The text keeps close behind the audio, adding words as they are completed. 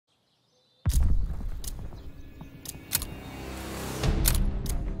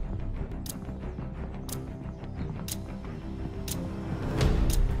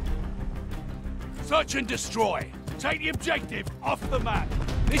Search and destroy. Take the objective off the map.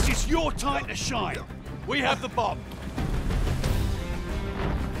 This is your time to shine. We have the bomb.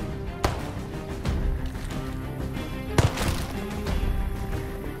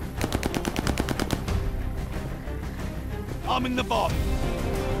 Arming the bomb.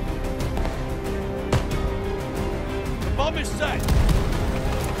 The bomb is set.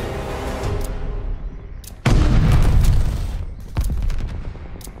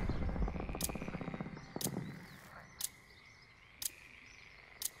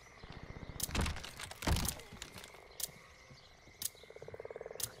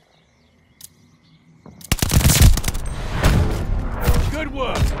 Good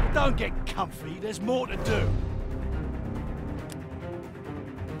work. Don't get comfy. There's more to do.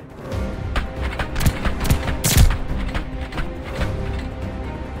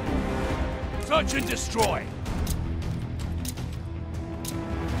 Search and destroy.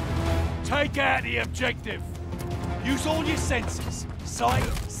 Take out the objective. Use all your senses. Sight,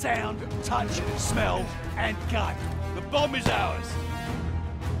 sound, touch, smell, and gut. The bomb is ours.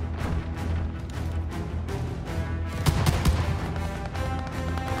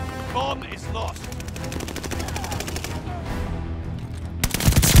 Bomb is lost.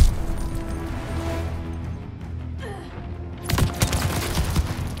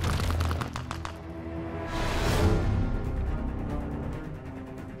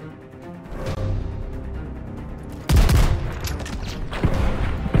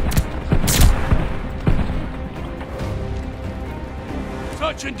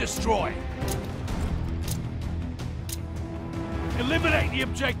 Search and destroy. Eliminate the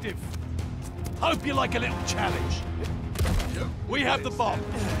objective. Hope you like a little challenge. We have the bomb.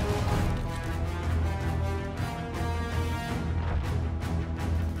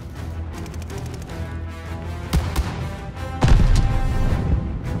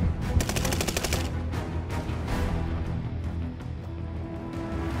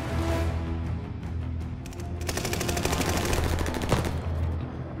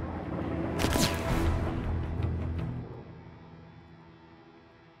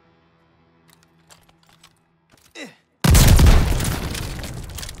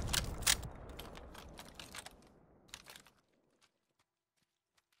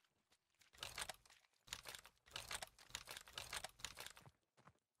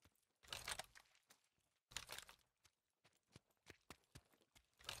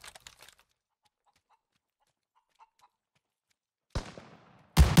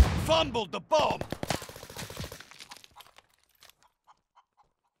 Fumbled the bomb!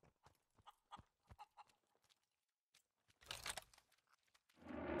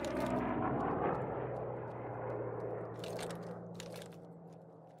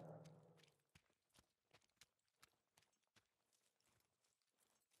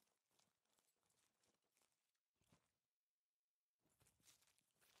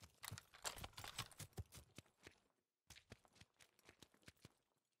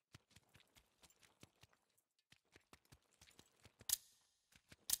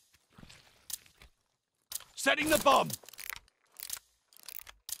 Setting the bomb.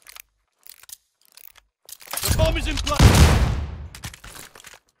 The bomb is in place.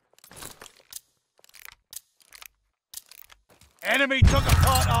 Enemy took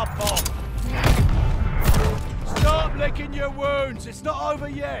apart our bomb. Stop licking your wounds. It's not over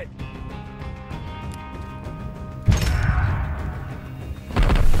yet.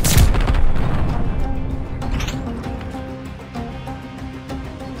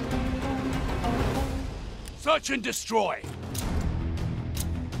 Search and destroy.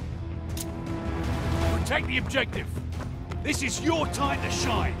 Protect the objective. This is your time to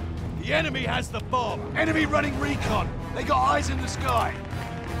shine. The enemy has the bomb. Enemy running recon. They got eyes in the sky.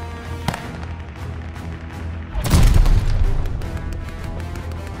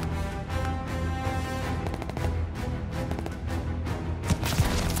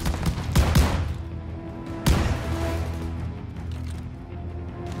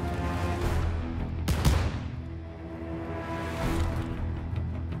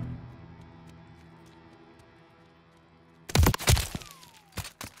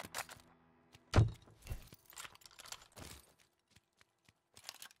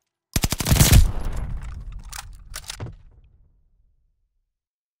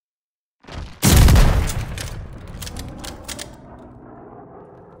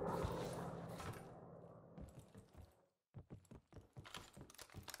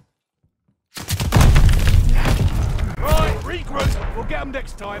 Regroup. We'll get them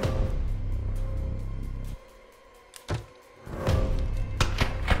next time.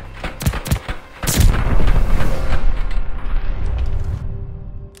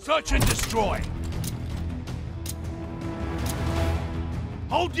 Search and destroy.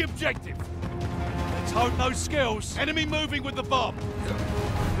 Hold the objective. Let's hope those skills. Enemy moving with the bomb.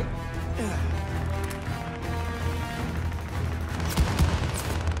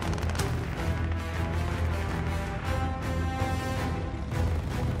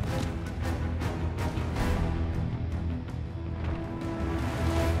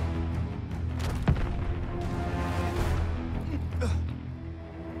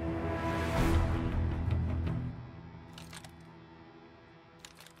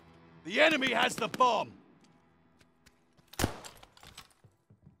 The enemy has the bomb.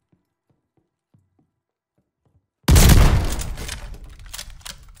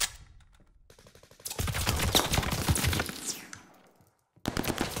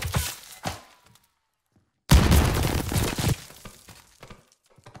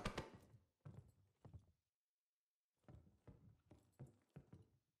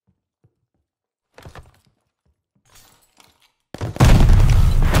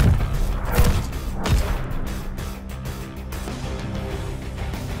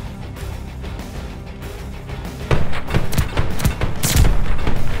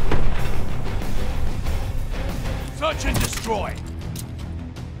 Search and destroy.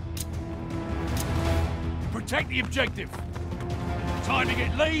 Protect the objective. Time to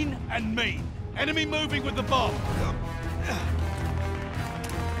get lean and mean. Enemy moving with the bomb.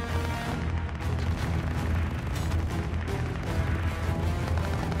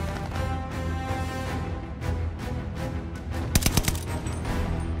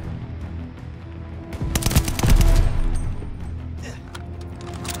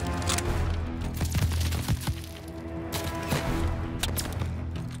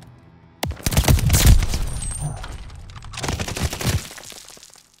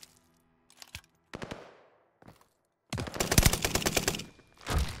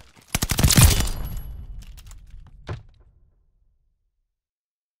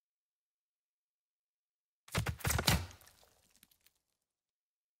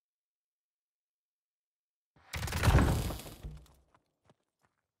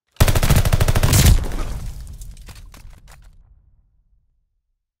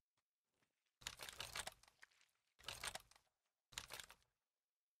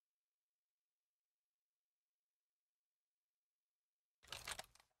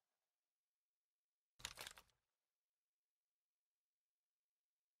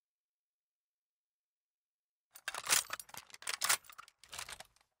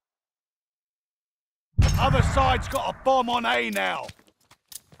 Other side's got a bomb on A now.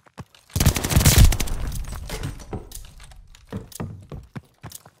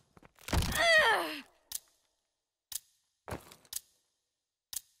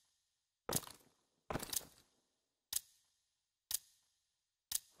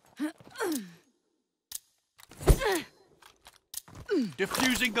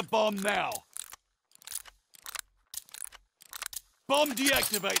 Defusing the bomb now. Bomb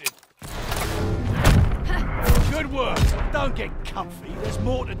deactivated. Good work. Don't get comfy. There's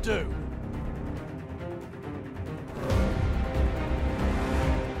more to do.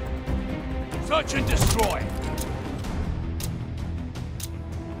 Search and destroy.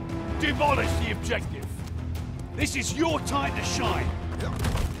 Demolish the objective. This is your time to shine.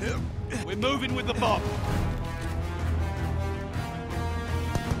 We're moving with the bomb.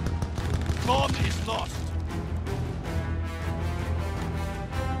 Bomb is lost.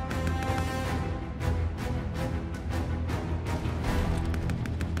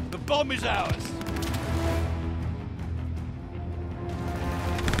 The bomb is ours.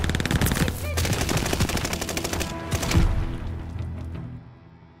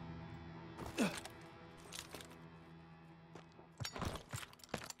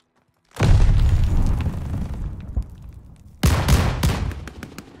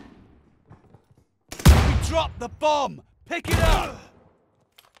 Drop the bomb! Pick it up!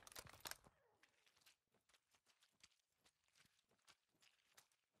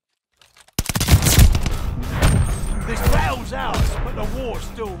 This battle's ours, but the war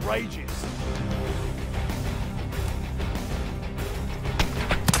still rages.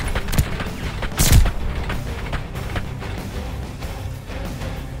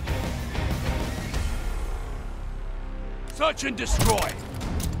 Search and destroy.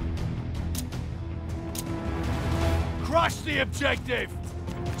 Crush the objective!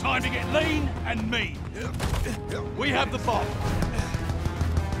 Time to get lean and mean. We have the bomb.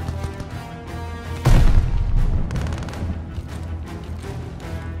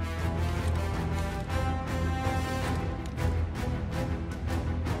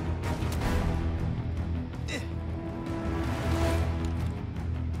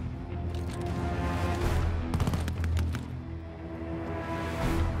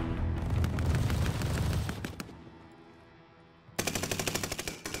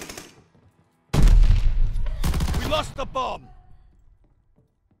 lost the bomb.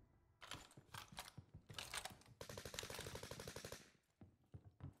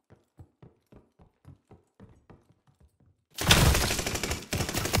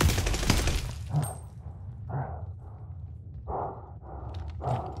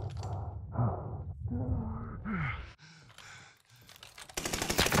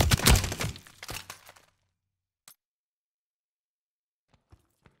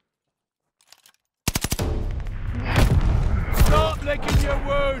 Stop licking your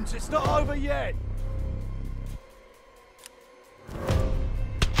wounds. It's not over yet.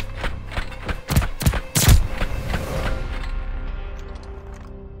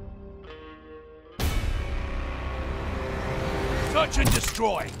 Search and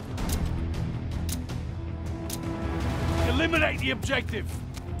destroy. Eliminate the objective.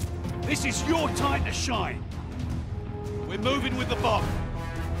 This is your time to shine. We're moving with the bomb.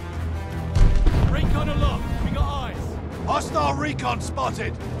 Recon aloft. We got eyes. Hostile recon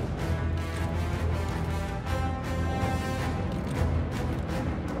spotted.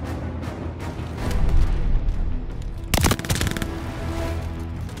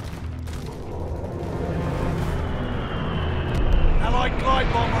 Allied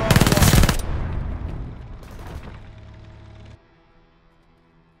glide bomber on the way.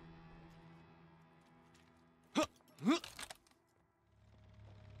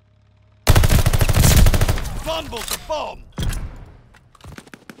 Fumbled the bomb.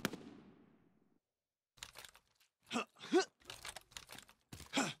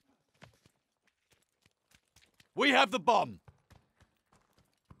 We have the bomb.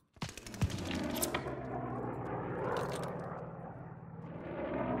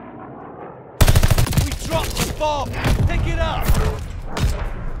 We dropped the bomb. Pick it up.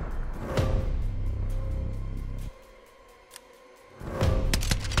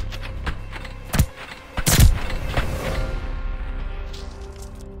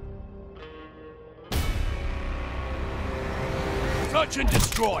 Search and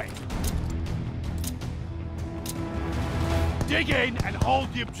destroy. Dig in and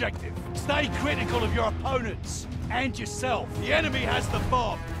hold the objective. Stay critical of your opponents and yourself. The enemy has the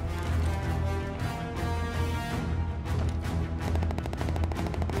bomb.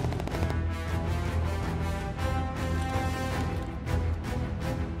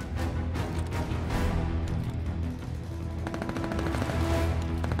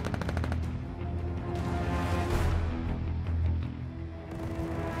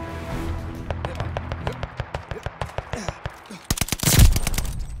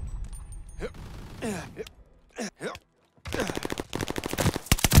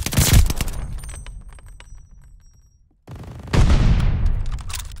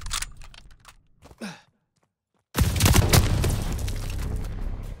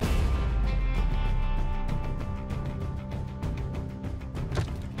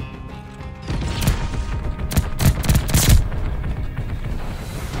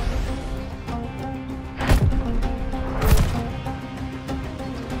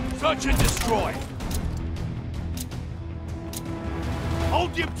 Search and destroy.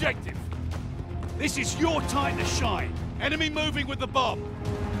 Hold the objective. This is your time to shine. Enemy moving with the bomb.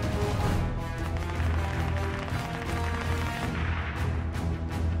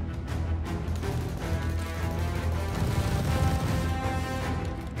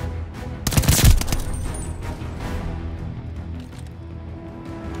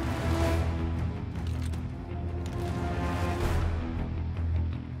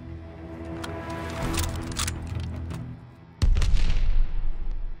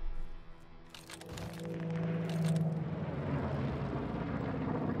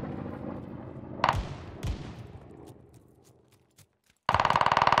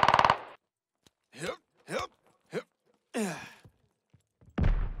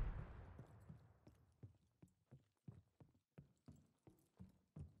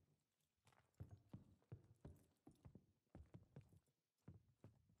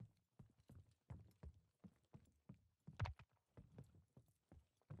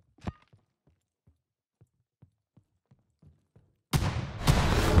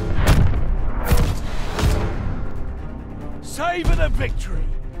 Savor the victory.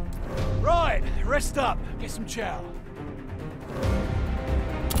 Right, rest up, get some chow.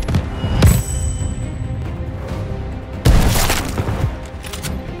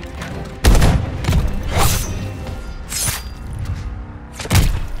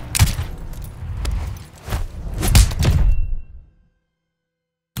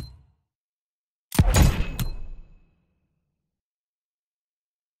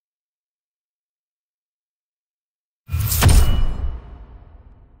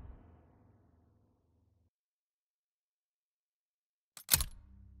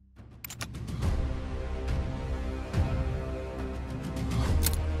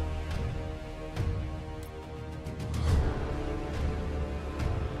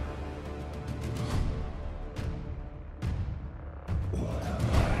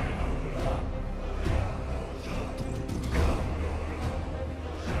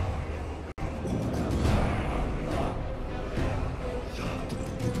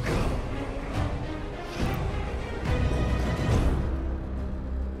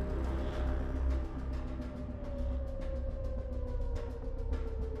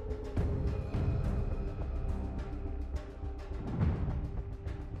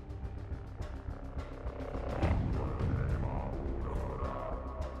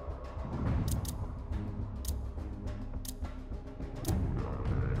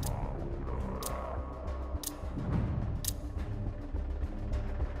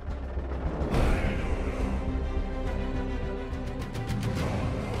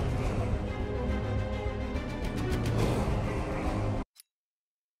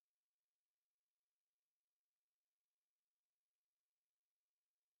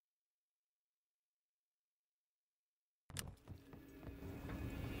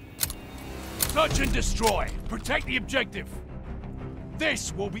 Search and destroy. Protect the objective.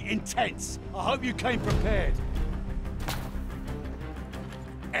 This will be intense. I hope you came prepared.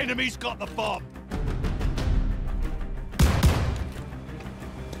 Enemy's got the bomb.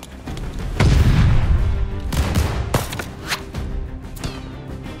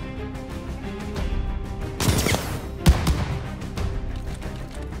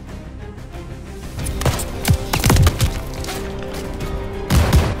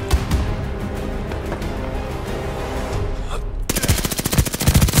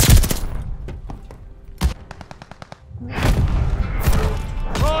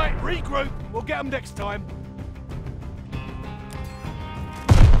 Regroup. We'll get them next time.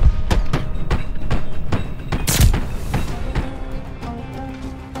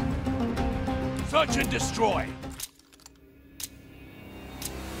 Search and destroy.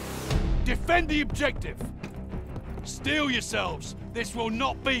 Defend the objective. Steel yourselves. This will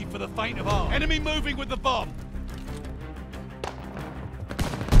not be for the faint of heart. Enemy moving with the bomb.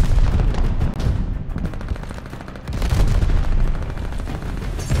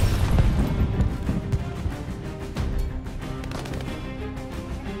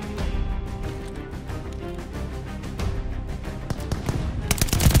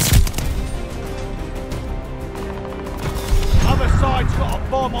 Side's got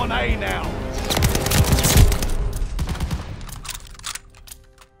a bomb on A now.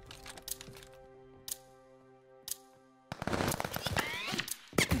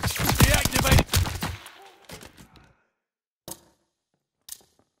 Deactivated.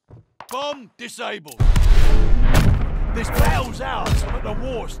 Bomb disabled. This battle's ours, but the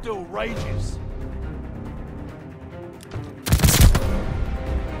war still rages.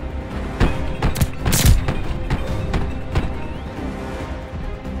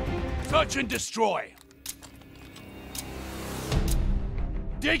 Search and destroy.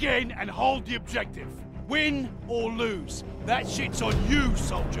 Dig in and hold the objective. Win or lose. That shit's on you,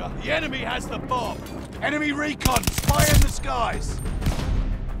 soldier. The enemy has the bomb. Enemy recon, spy in the skies.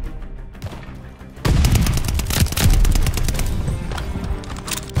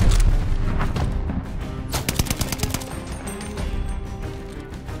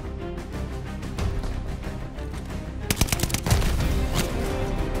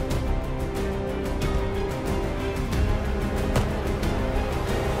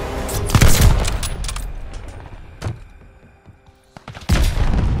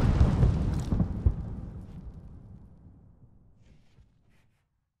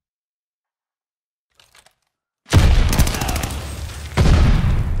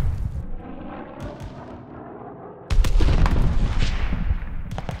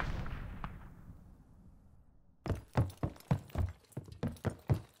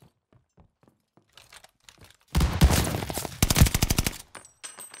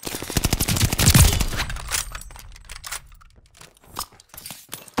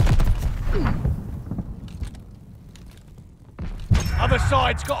 Other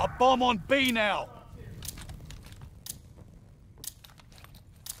side's got a bomb on B now.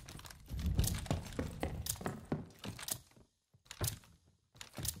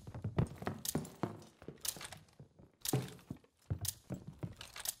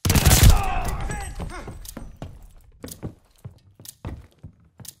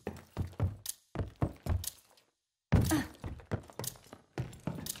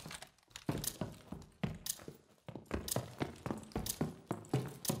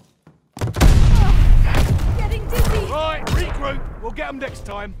 Right, regroup. We'll get them next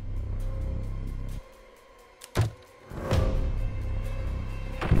time.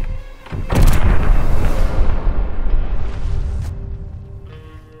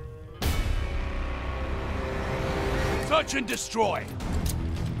 Search and destroy.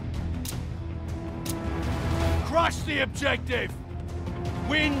 Crush the objective.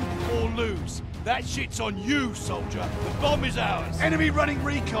 Win or lose. That shit's on you, soldier. The bomb is ours. Enemy running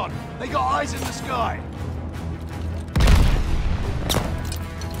recon. They got eyes in the sky.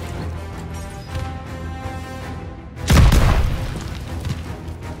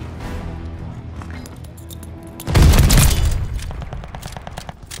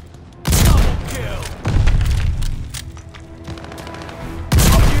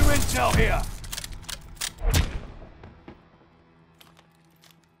 Intel here.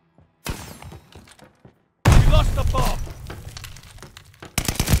 We lost the bomb.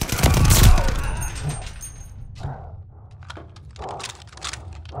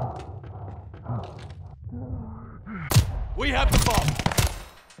 We have the bomb.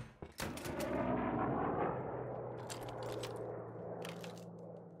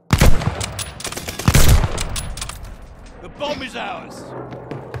 The bomb is ours.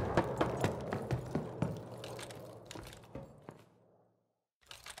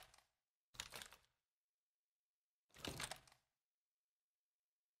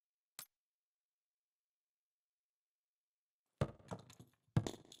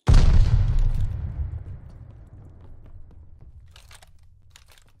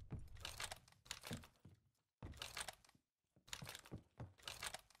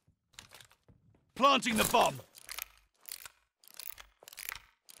 planting the bomb.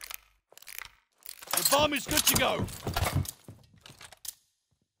 The bomb is good to go.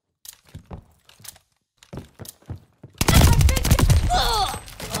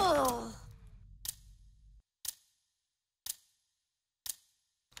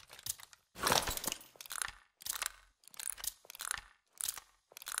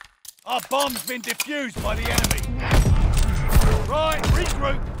 Our bomb's been defused by the enemy. Right,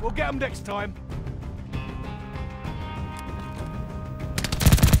 regroup. We'll get them next time.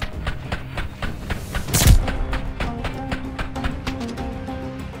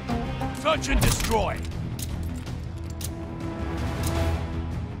 Search and destroy.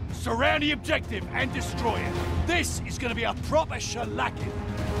 Surround the objective and destroy it. This is going to be a proper shellacking.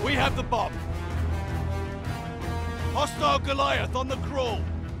 We have the bomb. Hostile Goliath on the crawl.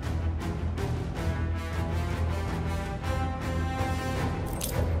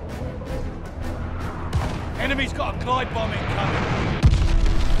 Enemy's got a glide bomb incoming.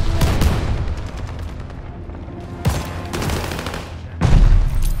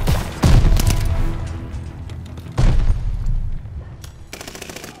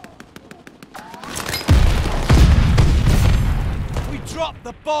 We dropped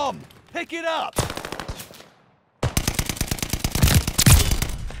the bomb. Pick it up.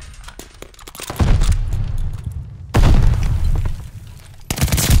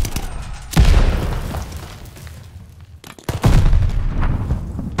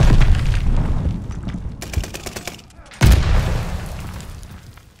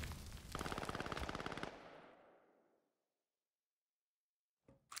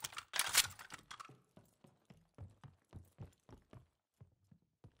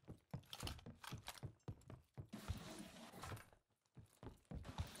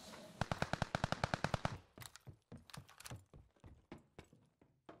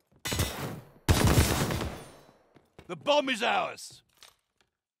 The bomb is ours.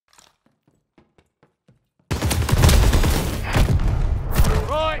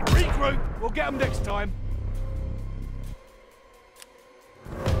 Right, regroup. We'll get them next time.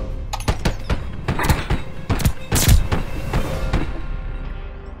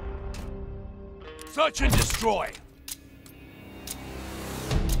 Search and destroy.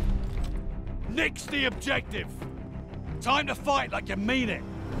 Nix the objective. Time to fight like you mean it.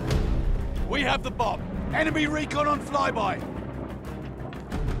 We have the bomb. Enemy recon on flyby.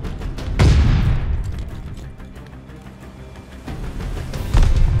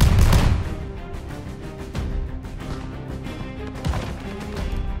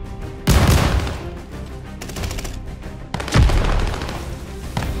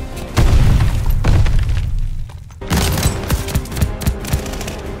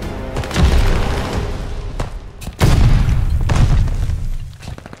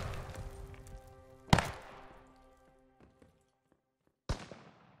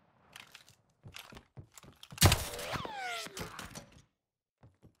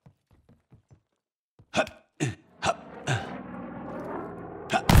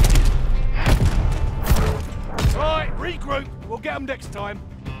 Regroup. We'll get them next time.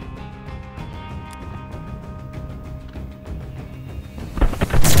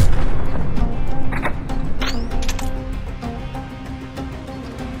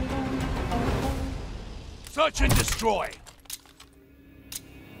 Search and destroy.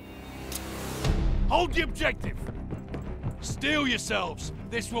 Hold the objective. Steel yourselves.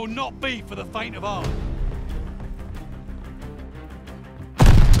 This will not be for the faint of heart.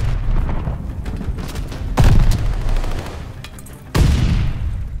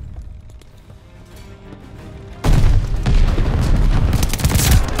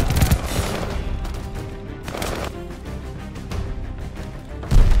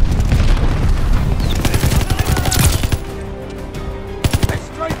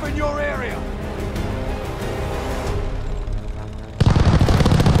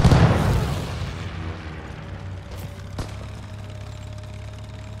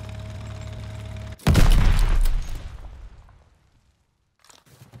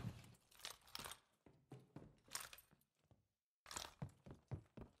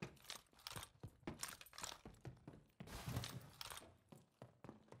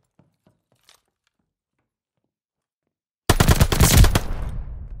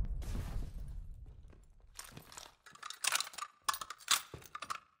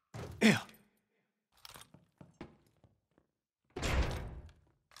 Yeah.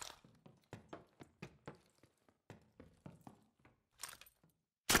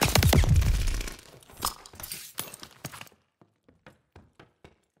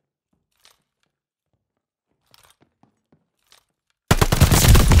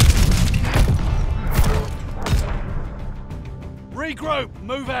 Regroup,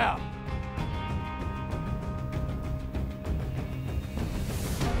 move out.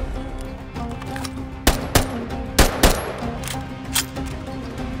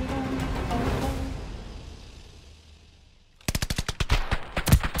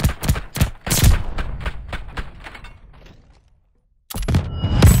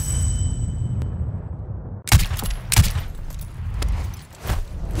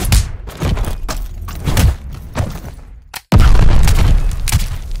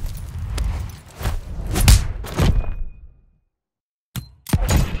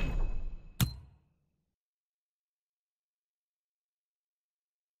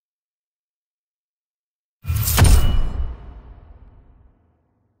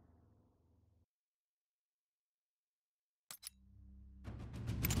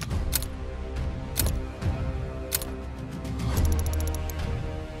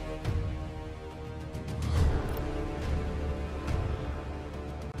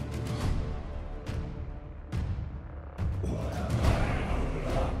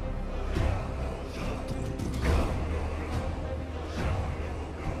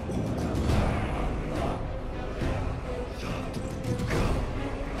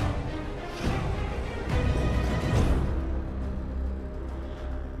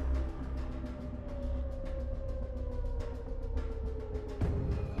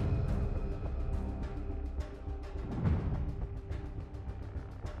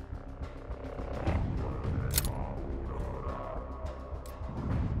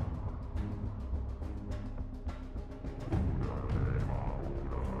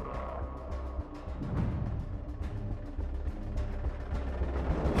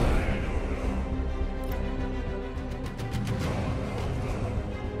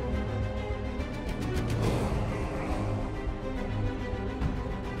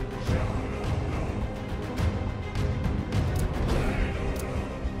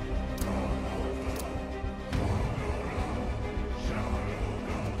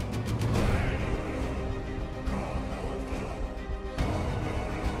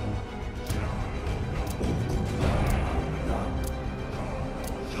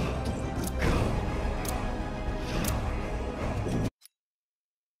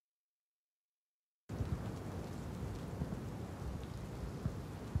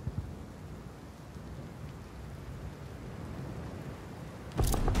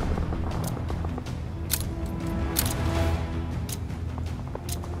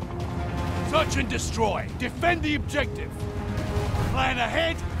 Search and destroy. Defend the objective. Plan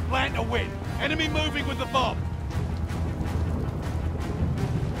ahead, plan to win. Enemy moving with the bomb.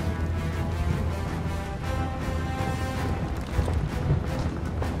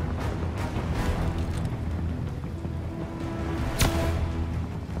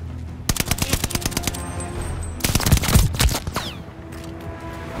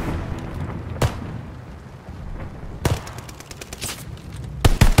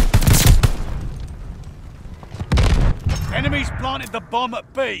 Enemies planted the bomb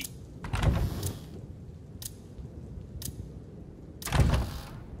at B.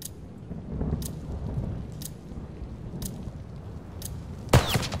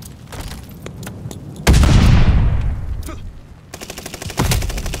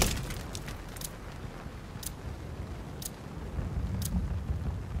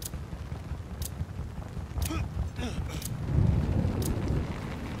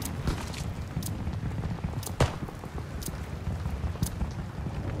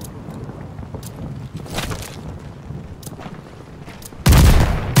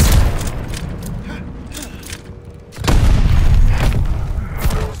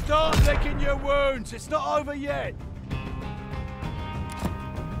 Start licking your wounds. It's not over yet.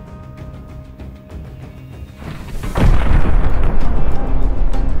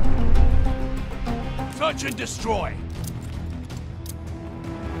 Search and destroy.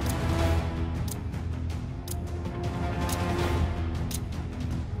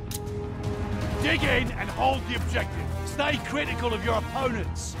 Dig in and hold the objective. Stay critical of your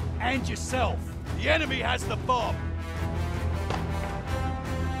opponents and yourself. The enemy has the bomb.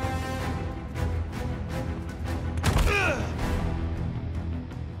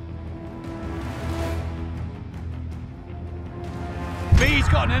 B's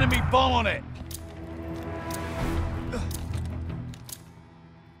got an enemy bomb on it.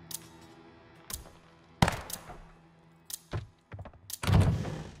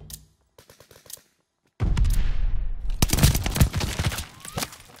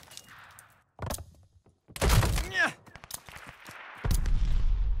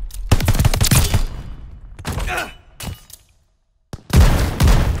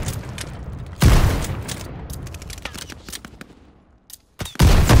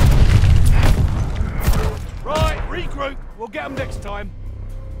 Regroup. We'll get them next time.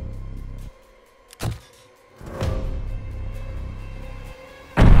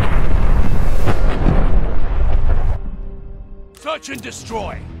 Search and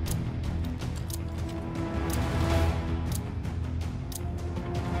destroy.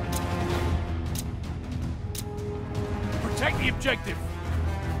 Protect the objective.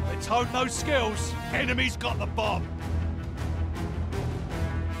 Let's hone those skills. Enemy's got the bomb.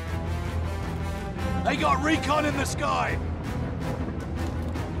 They got recon in the sky.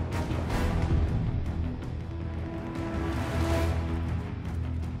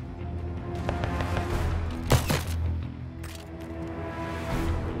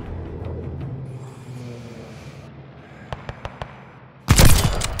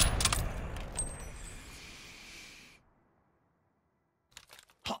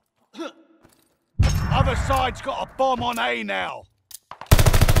 Other side's got a bomb on A now.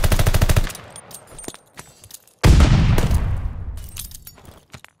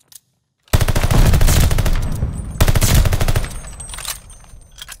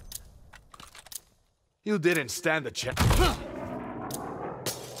 You didn't stand a chance.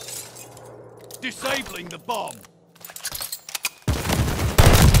 Disabling the bomb.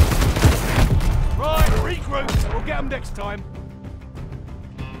 Right, regroup. We'll get them next time.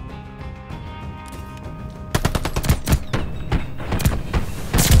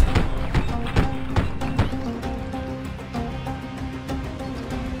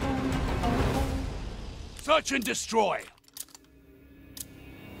 Search and destroy.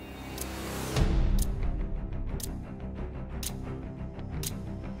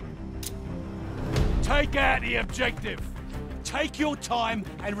 Take out the objective. Take your time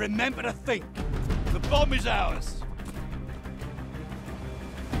and remember to think. The bomb is ours.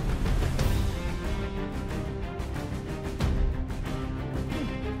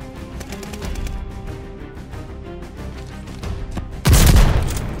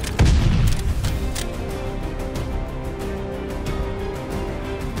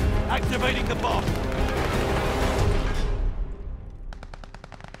 Activating the bomb.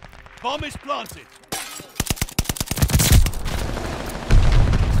 Bomb is planted.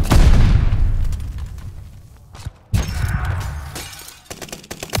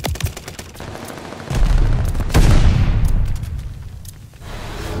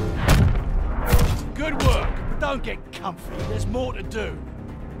 Good work, but don't get comfy. There's more to do.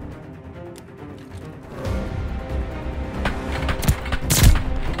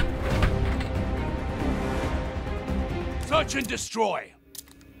 Search and destroy.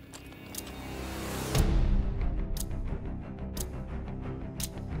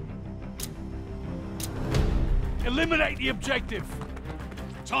 Eliminate the objective.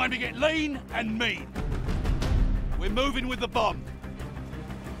 Time to get lean and mean. We're moving with the bomb.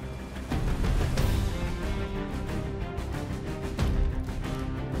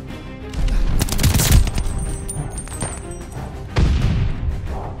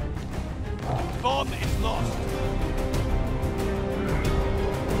 Bomb is lost.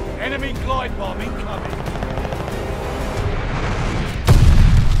 Enemy glide bomb incoming.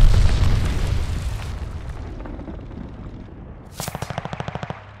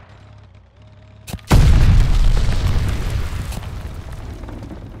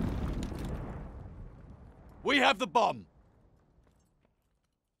 We have the bomb.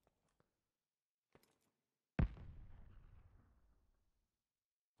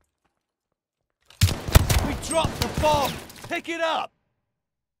 We dropped the bomb. Pick it up.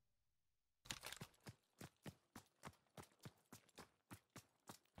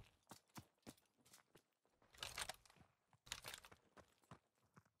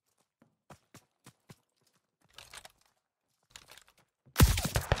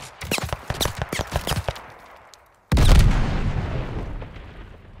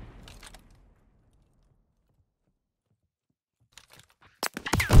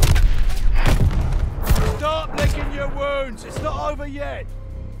 Stop licking your wounds. It's not over yet.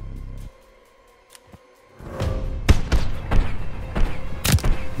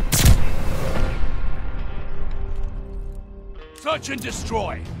 Search and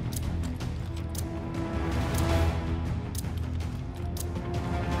destroy.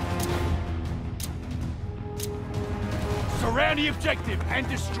 Surround the objective and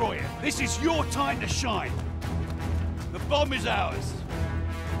destroy it. This is your time to shine. The bomb is ours.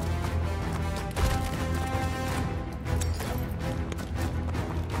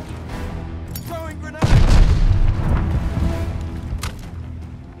 Throwing grenade.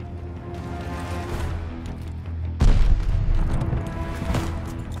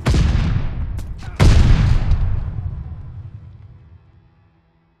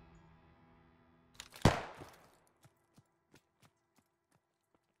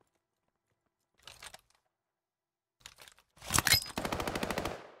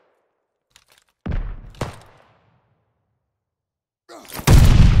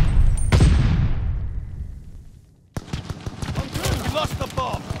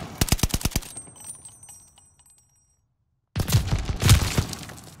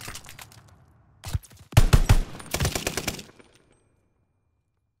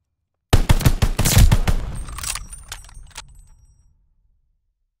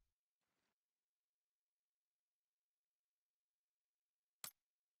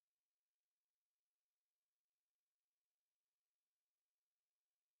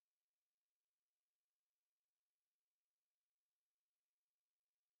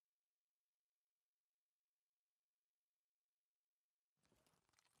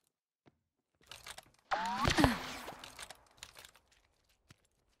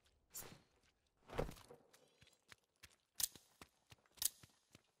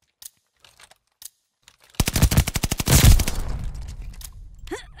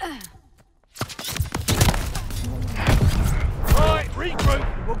 Right,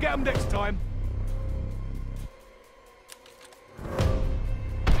 regroup. We'll get them next time.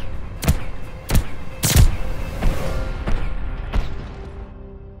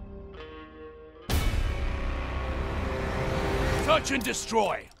 Touch and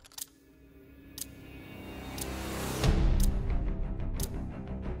destroy.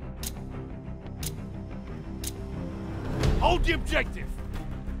 Hold the objective.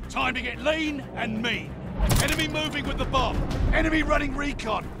 Time to get lean and mean. Enemy moving with the bomb. Enemy running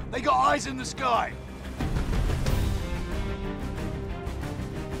recon. They got eyes in the sky.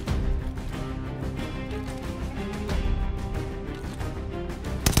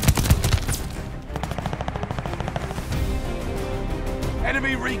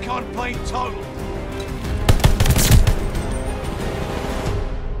 Enemy recon plane total.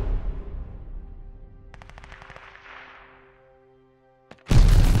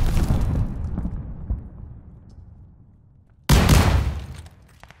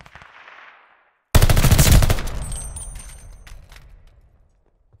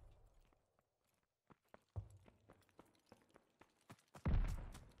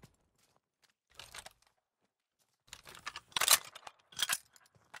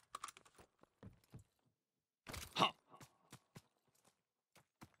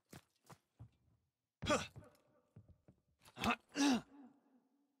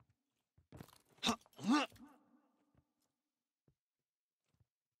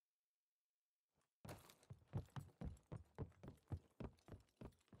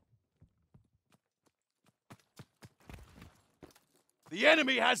 The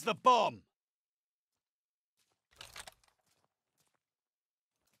enemy has the bomb.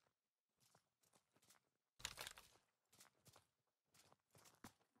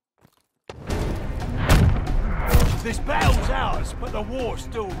 This battle's ours, but the war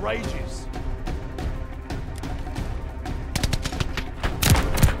still rages.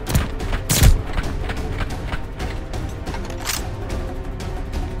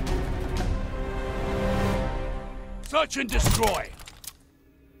 Search and destroy.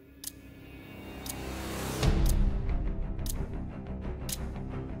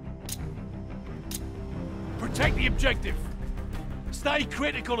 Protect the objective. Stay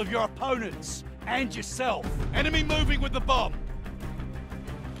critical of your opponents and yourself. Enemy moving with the bomb.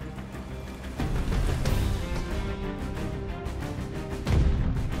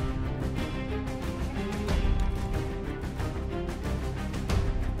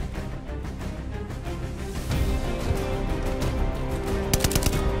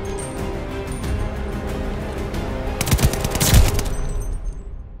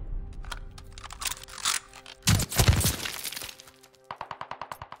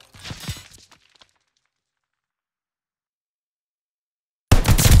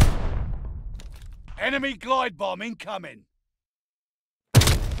 Enemy glide bomb incoming.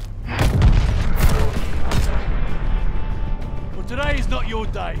 Well, today is not your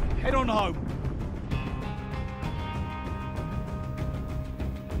day. Head on home.